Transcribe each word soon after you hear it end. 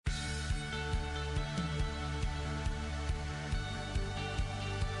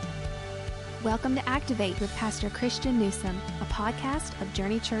Welcome to Activate with Pastor Christian Newsom, a podcast of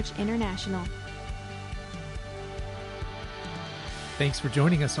Journey Church International. Thanks for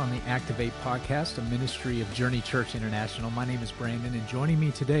joining us on the Activate podcast, a ministry of Journey Church International. My name is Brandon, and joining me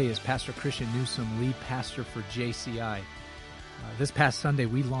today is Pastor Christian Newsom, lead pastor for JCI. This past Sunday,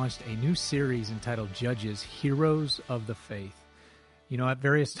 we launched a new series entitled Judges, Heroes of the Faith. You know, at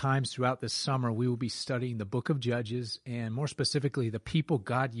various times throughout this summer, we will be studying the book of Judges, and more specifically, the people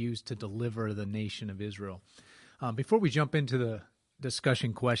God used to deliver the nation of Israel. Before we jump into the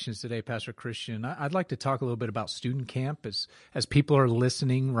discussion questions today, Pastor Christian, I'd like to talk a little bit about student camp. As people are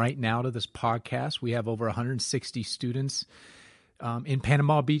listening right now to this podcast, we have over 160 students in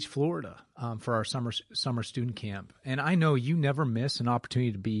Panama Beach, Florida, for our summer student camp. And I know you never miss an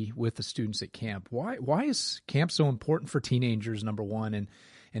opportunity to be with the students at camp. Why is camp so important for teenagers, number one,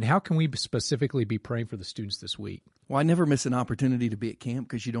 and how can we specifically be praying for the students this week? Well, I never miss an opportunity to be at camp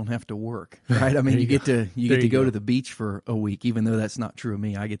because you don't have to work, right? I mean, you get to go to the beach for a week, even though that's not true of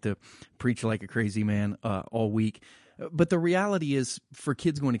me. I get to preach like a crazy man all week. But the reality is, for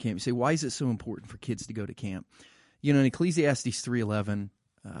kids going to camp, you say, why is it so important for kids to go to camp? You know, in Ecclesiastes 3:11,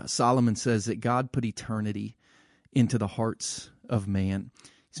 Solomon says that God put eternity into the hearts of man.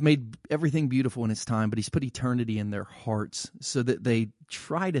 He's made everything beautiful in its time, but he's put eternity in their hearts so that they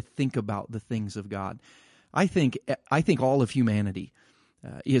try to think about the things of God. I think all of humanity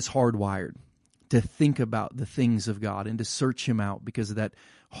is hardwired to think about the things of God and to search him out because of that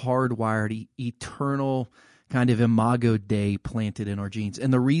hardwired, eternal kind of imago Dei planted in our genes.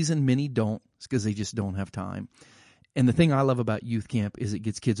 And the reason many don't is because they just don't have time. And the thing I love about youth camp is it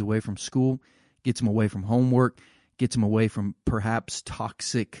gets kids away from school, gets them away from homework, gets them away from perhaps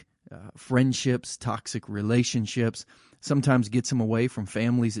toxic friendships, toxic relationships, sometimes gets them away from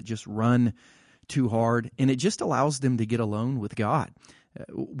families that just run too hard, and it just allows them to get alone with God.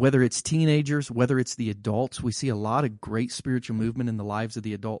 Whether it's teenagers, whether it's the adults, we see a lot of great spiritual movement in the lives of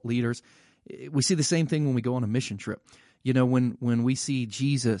the adult leaders. We see the same thing when we go on a mission trip. You know, when we see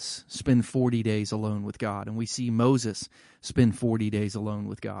Jesus spend 40 days alone with God, and we see Moses spend 40 days alone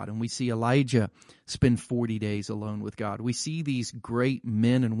with God, and we see Elijah spend 40 days alone with God, we see these great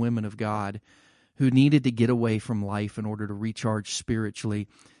men and women of God who needed to get away from life in order to recharge spiritually.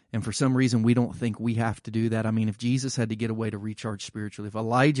 And for some reason, we don't think we have to do that. I mean, if Jesus had to get away to recharge spiritually, if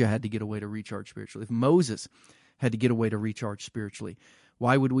Elijah had to get away to recharge spiritually, if Moses had to get away to recharge spiritually,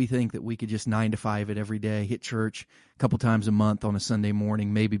 why would we think that we could just 9 to 5 it every day, hit church a couple times a month on a Sunday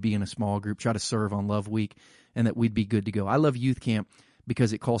morning, maybe be in a small group, try to serve on Love Week, and that we'd be good to go? I love youth camp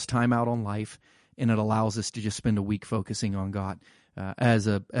because it calls time out on life, and it allows us to just spend a week focusing on God. As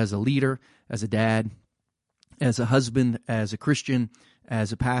a leader, as a dad, as a husband, as a Christian,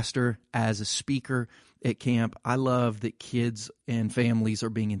 as a pastor, as a speaker at camp, I love that kids and families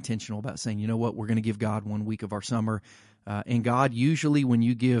are being intentional about saying, you know what, we're going to give God 1 week of our summer. And God, usually when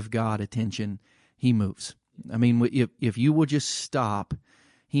you give God attention, he moves. I mean, if you will just stop,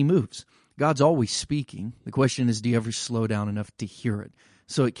 he moves. God's always speaking. The question is, do you ever slow down enough to hear it?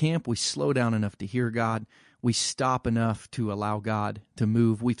 So at camp, we slow down enough to hear God. We stop enough to allow God to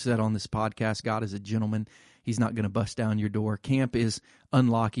move. We've said on this podcast, God is a gentleman. He's not going to bust down your door. Camp is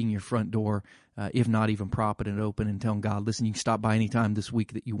unlocking your front door, if not even propping it open and telling God, listen, you can stop by any time this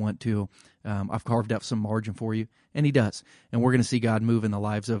week that you want to. I've carved out some margin for you. And he does. And we're going to see God move in the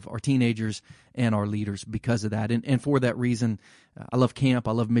lives of our teenagers and our leaders because of that. And for that reason, I love camp.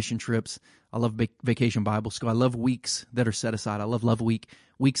 I love mission trips. I love Vacation Bible School. I love weeks that are set aside. I love Love Week,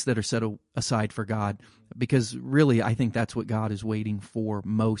 weeks that are set aside for God, because really I think that's what God is waiting for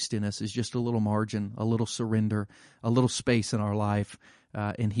most in us, is just a little margin, a little surrender, a little space in our life,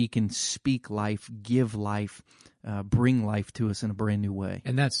 and he can speak life, give life, bring life to us in a brand new way.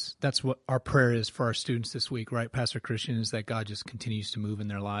 And that's what our prayer is for our students this week, right, Pastor Christian, is that God just continues to move in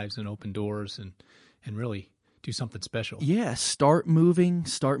their lives and open doors and really do something special. Yeah, start moving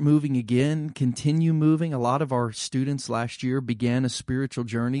again, continue moving. A lot of our students last year began a spiritual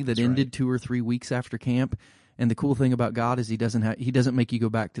journey that ended 2 or 3 weeks after camp. And the cool thing about God is he doesn't make you go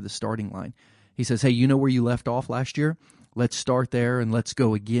back to the starting line. He says, hey, you know where you left off last year? Let's start there and let's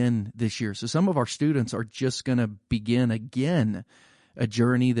go again this year. So some of our students are just going to begin again a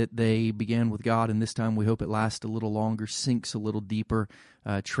journey that they began with God, and this time we hope it lasts a little longer, sinks a little deeper,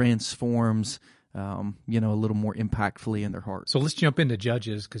 transforms, a little more impactfully in their heart. So let's jump into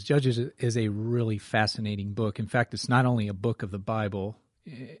Judges, because Judges is a really fascinating book. In fact, it's not only a book of the Bible,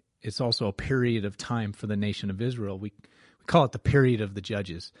 it's also a period of time for the nation of Israel. We call it the period of the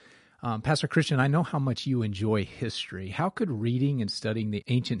Judges. Pastor Christian, I know how much you enjoy history. How could reading and studying the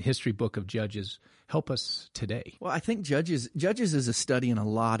ancient history book of Judges help us today? Well, I think Judges is a study in a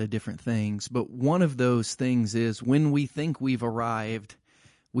lot of different things, but one of those things is when we think we've arrived,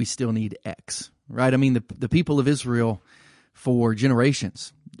 we still need X, right? I mean, the people of Israel for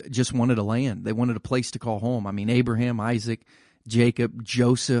generations just wanted a land. They wanted a place to call home. I mean, Abraham, Isaac, Jacob,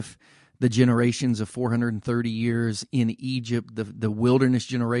 Joseph, the generations of 430 years in Egypt, the wilderness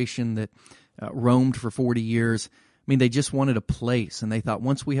generation that roamed for 40 years. I mean, they just wanted a place, and they thought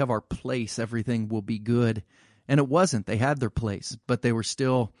once we have our place, everything will be good. And it wasn't. They had their place, but they were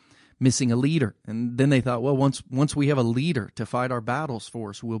still missing a leader. And then they thought, well, once we have a leader to fight our battles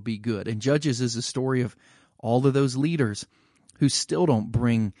for us, we'll be good. And Judges is a story of all of those leaders who still don't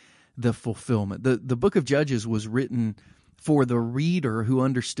bring the fulfillment. The book of Judges was written for the reader who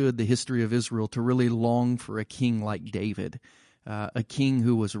understood the history of Israel to really long for a king like David, a king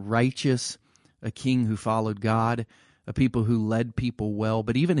who was righteous, a king who followed God, a people who led people well.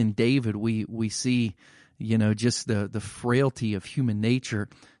 But even in David, we see, just the frailty of human nature.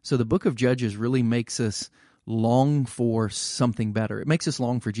 So the book of Judges really makes us long for something better. It makes us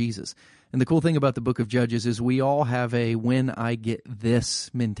long for Jesus. And the cool thing about the book of Judges is we all have a when I get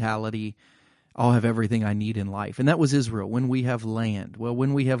this mentality, I'll have everything I need in life. And that was Israel. When we have land, well,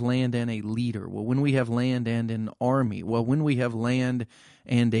 when we have land and a leader, well, when we have land and an army, well, when we have land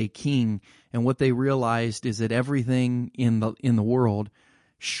and a king. And what they realized is that everything in the world,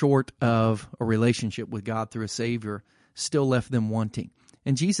 short of a relationship with God through a Savior, still left them wanting.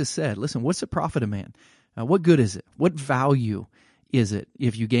 And Jesus said, listen, what's the profit of man? What good is it? What value is it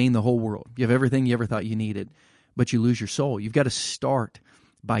if you gain the whole world? You have everything you ever thought you needed, but you lose your soul. You've got to start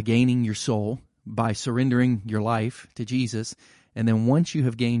by gaining your soul, by surrendering your life to Jesus. And then once you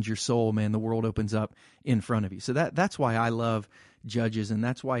have gained your soul, man, the world opens up in front of you. So that's why I love Judges, and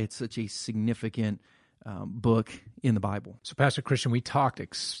that's why it's such a significant book in the Bible. So, Pastor Christian, we talked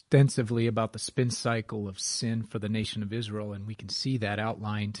extensively about the spin cycle of sin for the nation of Israel, and we can see that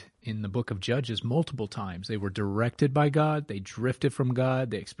outlined in the book of Judges multiple times. They were directed by God, they drifted from God,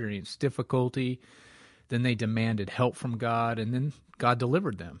 they experienced difficulty, then they demanded help from God, and then God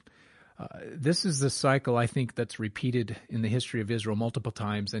delivered them. This is the cycle, I think, that's repeated in the history of Israel multiple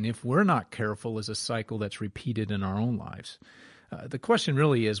times, and if we're not careful, is a cycle that's repeated in our own lives. The question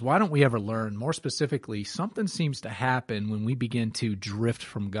really is, why don't we ever learn? More specifically, something seems to happen when we begin to drift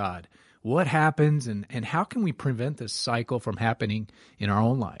from God. What happens, and how can we prevent this cycle from happening in our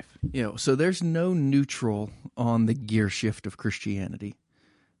own life? So there's no neutral on the gear shift of Christianity,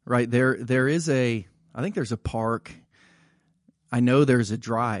 right? There is I think there's a park. I know there's a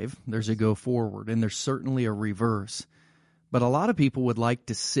drive, there's a go forward, and there's certainly a reverse. But a lot of people would like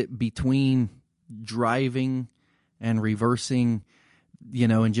to sit between driving and reversing,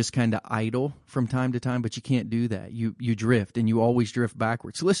 and just kind of idle from time to time, but you can't do that. You drift, and you always drift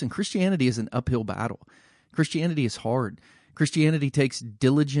backwards. So listen, Christianity is an uphill battle. Christianity is hard. Christianity takes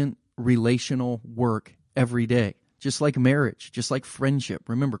diligent relational work every day, just like marriage, just like friendship.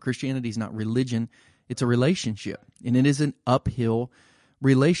 Remember, Christianity is not religion. It's a relationship, and it is an uphill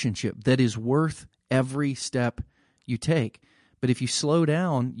relationship that is worth every step you take. But if you slow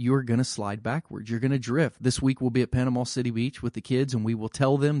down, you're going to slide backwards. You're going to drift. This week we'll be at Panama City Beach with the kids, and we will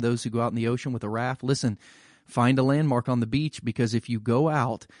tell them, those who go out in the ocean with a raft, listen, find a landmark on the beach, because if you go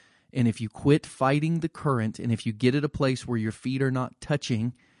out and if you quit fighting the current, and if you get at a place where your feet are not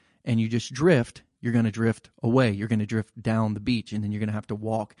touching and you just drift, you're going to drift away. You're going to drift down the beach, and then you're going to have to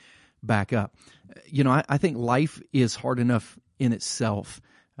walk back up. I think life is hard enough in itself.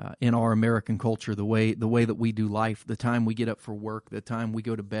 In our American culture, the way that we do life, the time we get up for work, the time we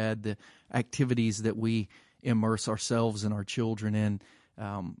go to bed, the activities that we immerse ourselves and our children in.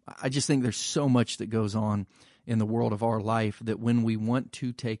 I just think there's so much that goes on in the world of our life that when we want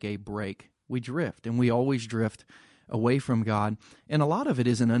to take a break, we drift, and we always drift away from God. And a lot of it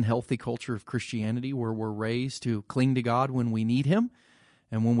is an unhealthy culture of Christianity where we're raised to cling to God when we need Him,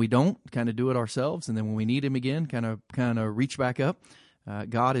 and when we don't, kind of do it ourselves, and then when we need Him again, kind of reach back up.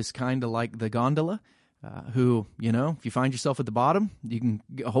 God is kind of like the gondola who, if you find yourself at the bottom, you can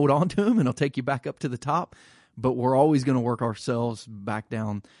hold on to him and he'll take you back up to the top. But we're always going to work ourselves back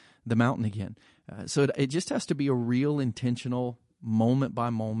down the mountain again. So it just has to be a real intentional, moment by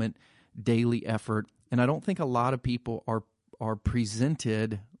moment, daily effort. And I don't think a lot of people are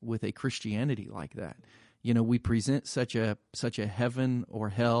presented with a Christianity like that. We present such a heaven or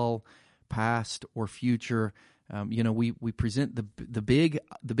hell, past or future. We present the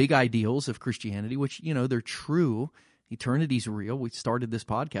big ideals of Christianity, which, they're true. Eternity's real. We started this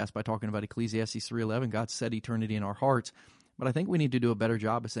podcast by talking about Ecclesiastes 3:11. God set eternity in our hearts. but I think we need to do a better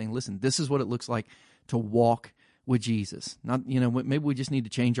job of saying, listen, this is what it looks like to walk with Jesus. Not, maybe we just need to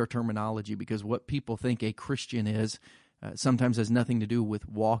change our terminology, because what people think a Christian is sometimes has nothing to do with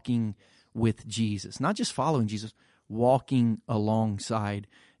walking with Jesus. Not just following Jesus, walking alongside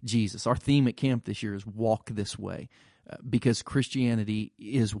Jesus. Our theme at camp this year is walk this way, because Christianity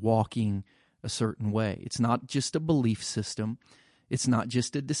is walking a certain way. It's not just a belief system. It's not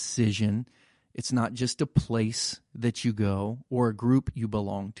just a decision. It's not just a place that you go or a group you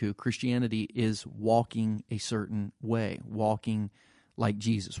belong to. Christianity is walking a certain way, walking like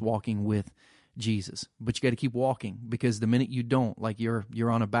Jesus, walking with Jesus. But you got to keep walking, because the minute you don't, like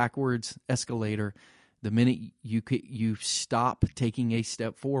you're on a backwards escalator, the minute you stop taking a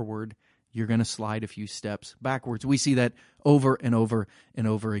step forward, you're going to slide a few steps backwards. We see that over and over and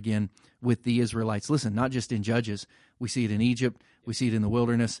over again with the Israelites. Listen, not just in Judges. We see it in Egypt. We see it in the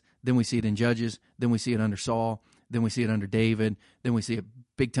wilderness. Then we see it in Judges. Then we see it under Saul. Then we see it under David. Then we see it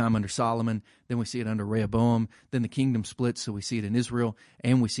big time under Solomon. Then we see it under Rehoboam. Then the kingdom splits, so we see it in Israel,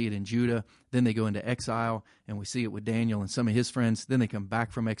 and we see it in Judah. Then they go into exile, and we see it with Daniel and some of his friends. Then they come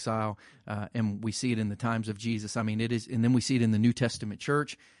back from exile, and we see it in the times of Jesus. I mean, it is, and then we see it in the New Testament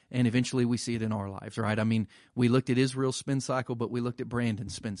church, and eventually we see it in our lives, right? I mean, we looked at Israel's spin cycle, but we looked at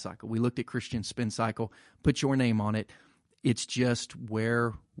Brandon's spin cycle. We looked at Christian's spin cycle. Put your name on it. It's just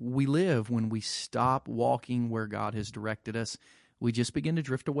where we live. When we stop walking where God has directed us, we just begin to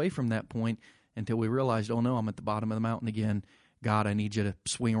drift away from that point until we realize, oh no, I'm at the bottom of the mountain again. God, I need you to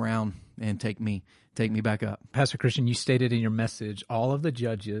swing around and take me back up. Pastor Christian, you stated in your message, all of the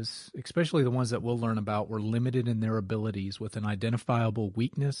judges, especially the ones that we'll learn about, were limited in their abilities with an identifiable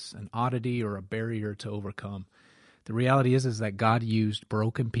weakness, an oddity, or a barrier to overcome. The reality is that God used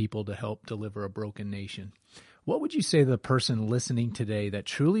broken people to help deliver a broken nation. What would you say to the person listening today that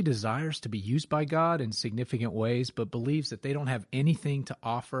truly desires to be used by God in significant ways, but believes that they don't have anything to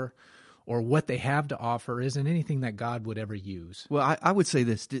offer, or what they have to offer isn't anything that God would ever use? Well, I would say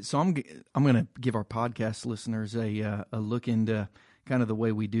this. So I'm going to give our podcast listeners a look into kind of the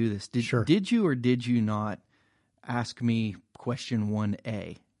way we do this. Sure. Did you or did you not ask me question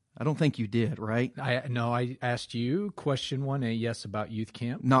 1A? I don't think you did, right? I asked you question 1A, yes, about youth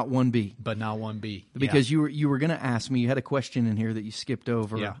camp. Not 1B. But not 1B. Because you were going to ask me, you had a question in here that you skipped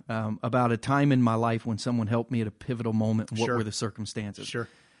over about a time in my life when someone helped me at a pivotal moment. What were the circumstances? Sure.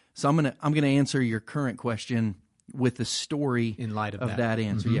 So I'm gonna answer your current question with the story in light of that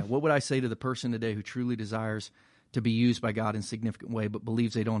answer. Mm-hmm. Yeah. What would I say to the person today who truly desires to be used by God in a significant way, but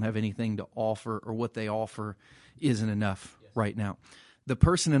believes they don't have anything to offer, or what they offer isn't enough right now? The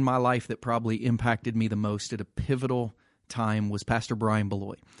person in my life that probably impacted me the most at a pivotal time was Pastor Brian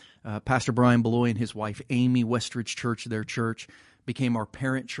Beloy. Pastor Brian Beloy and his wife, Amy, Westridge Church, their church, became our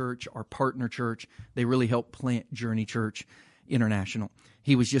parent church, our partner church. They really helped plant Journey Church International.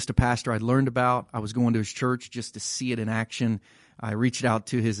 He was just a pastor I'd learned about. I was going to his church just to see it in action. I reached out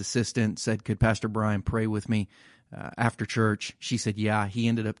to his assistant, said, could Pastor Brian pray with me after church? She said, yeah. He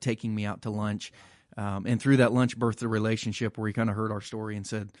ended up taking me out to lunch. And through that lunch birthed a relationship where he kind of heard our story and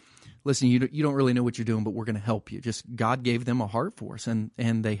said, listen, you don't really know what you're doing, but we're going to help you. Just God gave them a heart for us, and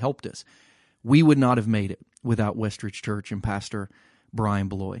they helped us. We would not have made it without Westridge Church and Pastor Brian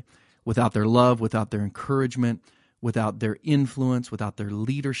Beloy. Without their love, without their encouragement, without their influence, without their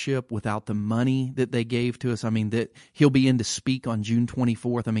leadership, without the money that they gave to us. I mean, that he'll be in to speak on June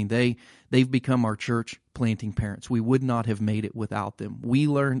 24th. I mean, they've become our church planting parents. We would not have made it without them. We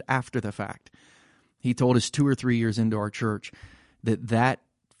learned after the fact. He told us 2 or 3 years into our church that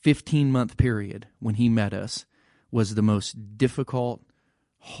 15-month period when he met us was the most difficult,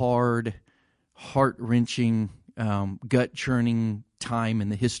 hard, heart-wrenching, gut-churning time in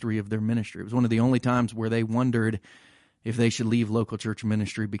the history of their ministry. It was one of the only times where they wondered if they should leave local church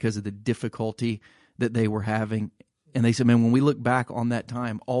ministry because of the difficulty that they were having. And they said, man, when we look back on that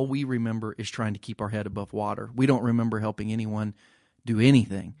time, all we remember is trying to keep our head above water. We don't remember helping anyone do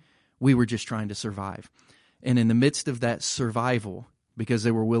anything. We were just trying to survive. And in the midst of that survival, because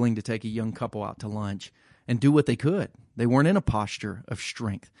they were willing to take a young couple out to lunch and do what they could, they weren't in a posture of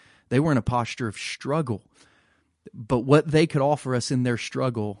strength. They were in a posture of struggle. But what they could offer us in their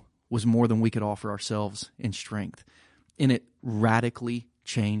struggle was more than we could offer ourselves in strength. And it radically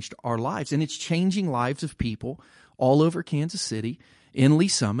changed our lives. And it's changing lives of people all over Kansas City, in Lee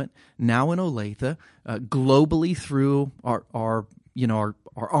Summit, now in Olathe, globally through our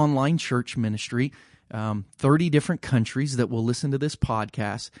online church ministry, 30 different countries that will listen to this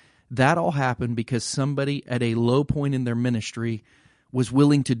podcast. That all happened because somebody at a low point in their ministry was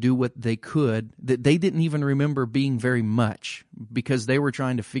willing to do what they could, that they didn't even remember being very much, because they were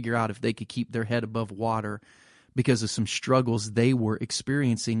trying to figure out if they could keep their head above water. because of some struggles they were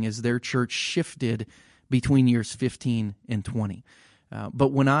experiencing as their church shifted between years 15 and 20. But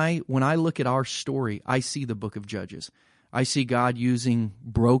when I look at our story, I see the book of Judges. I see God using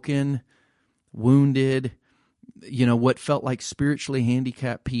broken, wounded, what felt like spiritually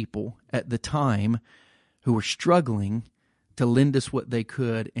handicapped people at the time who were struggling to lend us what they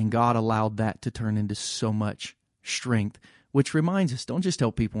could, and God allowed that to turn into so much strength, which reminds us, don't just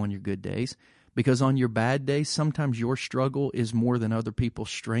help people on your good days, because on your bad days, sometimes your struggle is more than other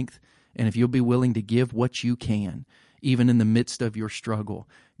people's strength, and if you'll be willing to give what you can, even in the midst of your struggle,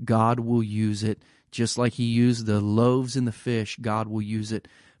 God will use it. Just like he used the loaves and the fish, God will use it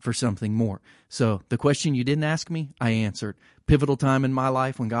for something more. So the question you didn't ask me, I answered. Pivotal time in my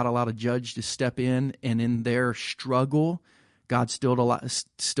life when God allowed a judge to step in, and in their struggle, God still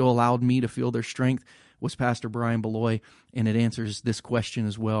allowed me to feel their strength, was Pastor Brian Beloy, and it answers this question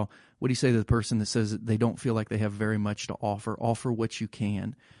as well. What do you say to the person that says that they don't feel like they have very much to offer? Offer what you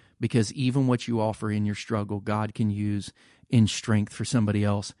can, because even what you offer in your struggle, God can use in strength for somebody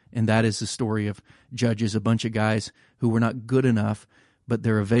else. And that is the story of Judges, a bunch of guys who were not good enough, but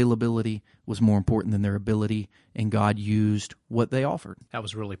their availability was more important than their ability, and God used what they offered. That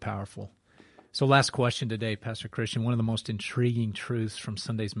was really powerful. So last question today, Pastor Christian. One of the most intriguing truths from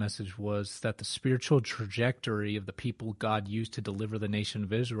Sunday's message was that the spiritual trajectory of the people God used to deliver the nation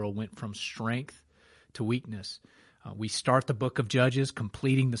of Israel went from strength to weakness. We start the book of Judges,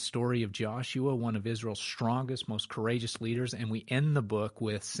 completing the story of Joshua, one of Israel's strongest, most courageous leaders, and we end the book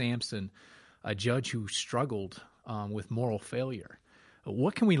with Samson, a judge who struggled with moral failure.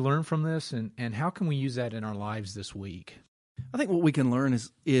 What can we learn from this, and how can we use that in our lives this week? I think what we can learn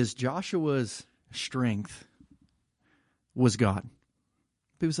is Joshua's strength was God.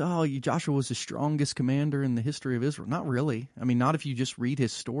 People say, Joshua was the strongest commander in the history of Israel. Not really. I mean, not if you just read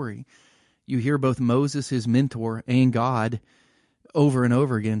his story. You hear both Moses, his mentor, and God over and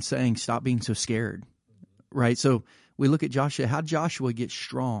over again saying, stop being so scared, right? So we look at Joshua. How did Joshua get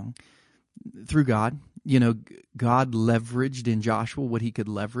strong? Through God. God leveraged in Joshua what he could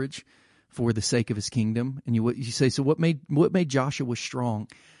leverage for the sake of his kingdom. And you say, so what made Joshua strong?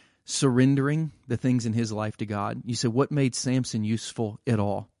 Surrendering the things in his life to God. You say, what made Samson useful at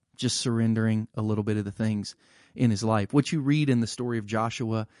all? Just surrendering a little bit of the things in his life. What you read in the story of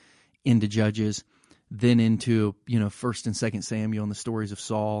Joshua into Judges, then into 1st and 2nd Samuel and the stories of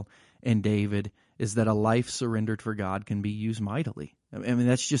Saul and David, is that a life surrendered for God can be used mightily. I mean,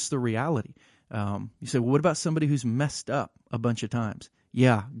 that's just the reality. You say, well, what about somebody who's messed up a bunch of times?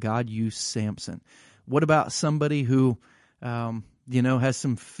 Yeah, God used Samson. What about somebody who, has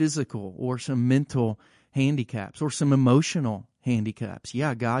some physical or some mental handicaps or some emotional handicaps?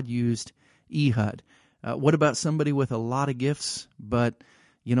 Yeah, God used Ehud. What about somebody with a lot of gifts, but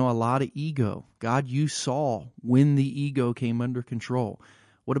a lot of ego? God used Saul when the ego came under control.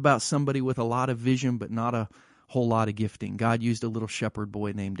 What about somebody with a lot of vision but not a whole lot of gifting? God used a little shepherd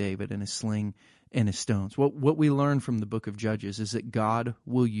boy named David and his sling and his stones. What we learn from the book of Judges is that God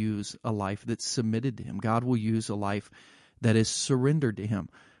will use a life that's submitted to him. God will use a life that is surrendered to him.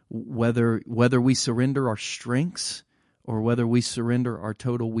 Whether we surrender our strengths or whether we surrender our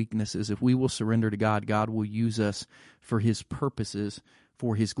total weaknesses, if we will surrender to God, God will use us for his purposes,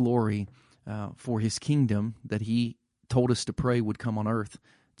 for his glory, for his kingdom that he told us to pray would come on earth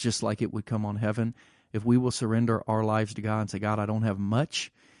just like it would come on heaven. If we will surrender our lives to God and say, God, I don't have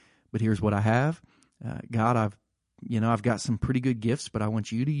much, but here's what I have. God, I've got some pretty good gifts, but I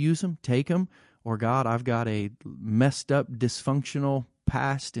want you to use them, take them. Or God, I've got a messed up, dysfunctional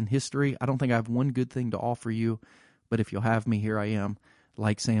past and history. I don't think I have one good thing to offer you, but if you'll have me, here I am.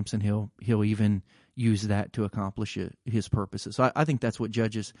 Like Samson, he'll even use that to accomplish his purposes. So I think that's what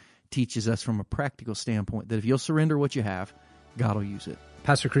Judges teaches us from a practical standpoint, that if you'll surrender what you have, God will use it.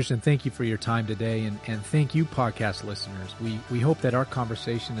 Pastor Christian, thank you for your time today, and thank you, podcast listeners. We hope that our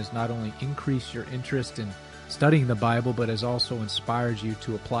conversation has not only increased your interest in studying the Bible, but has also inspired you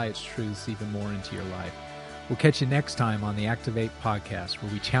to apply its truths even more into your life. We'll catch you next time on the Activate podcast,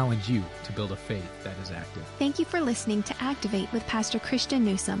 where we challenge you to build a faith that is active. Thank you for listening to Activate with Pastor Christian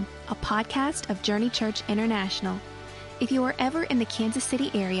Newsom, a podcast of Journey Church International. If you are ever in the Kansas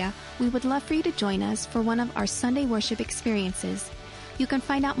City area, we would love for you to join us for one of our Sunday worship experiences. You can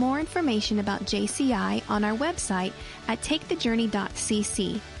find out more information about JCI on our website at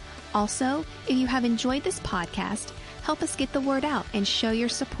takethejourney.cc. Also, if you have enjoyed this podcast, help us get the word out and show your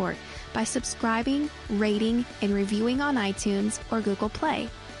support by subscribing, rating, and reviewing on iTunes or Google Play.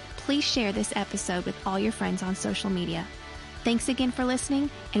 Please share this episode with all your friends on social media. Thanks again for listening,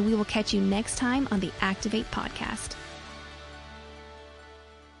 and we will catch you next time on the Activate podcast.